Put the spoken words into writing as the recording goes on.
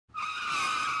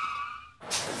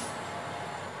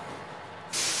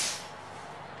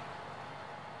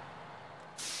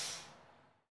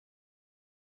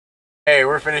Okay,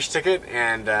 we're finished ticket,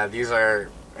 and these are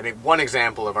one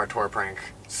example of our tour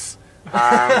pranks.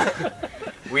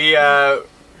 We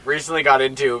recently got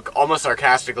into, almost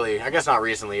sarcastically, I guess not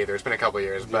recently either, it's been a couple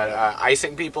years, but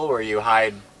icing people, where you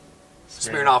hide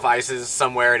Smirnoff ices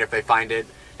somewhere, and if they find it,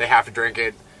 they have to drink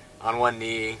it on one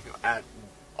knee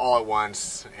all at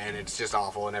once, and it's just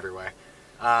awful in every way.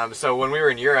 So when we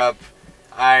were in Europe,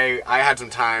 I had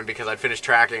some time because I'd finished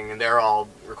tracking, and they were all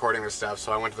recording this stuff,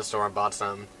 so I went to the store and bought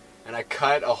some, and I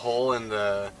cut a hole in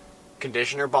the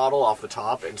conditioner bottle off the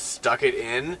top and stuck it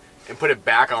in and put it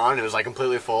back on. It was like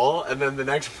completely full, and then the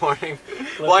next morning,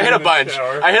 well, I hit a bunch.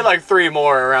 I hit like 3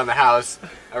 more around the house,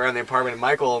 around the apartment, and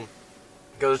Michael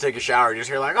goes to take a shower, and you just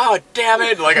hear like, oh damn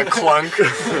it, like a clunk.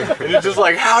 And it's just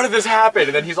like, how did this happen?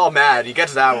 And then he's all mad. He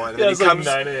gets that one, and then he comes.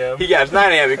 Like 9 a.m. Yeah, it's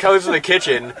 9 a.m. He comes to the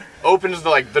kitchen, opens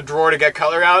the drawer to get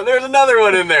color out, and there's another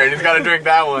one in there, and he's got to drink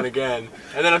that one again.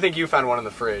 And then I think you found one in the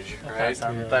fridge, right?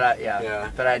 Yeah.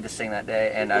 But but I had to sing that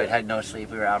day, and I had no sleep.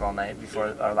 We were out all night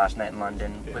before our last night in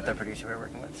London with the producer we were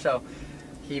working with. So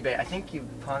I think you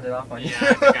pawned it off on you.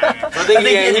 Yeah, I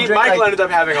think Michael ended up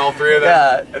having all 3 of them.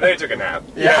 Yeah. And then he took a nap.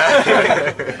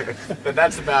 Yeah. But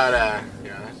that's about,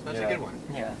 that's a good one.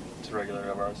 Yeah. It's a regular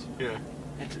of ours. Yeah.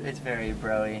 It's very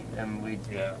broy, and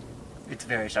it's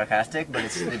very sarcastic, but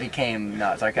it became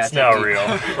not sarcastic. It's now real.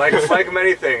 Like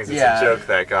many things, it's a joke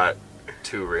that got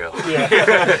too real.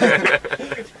 Yeah.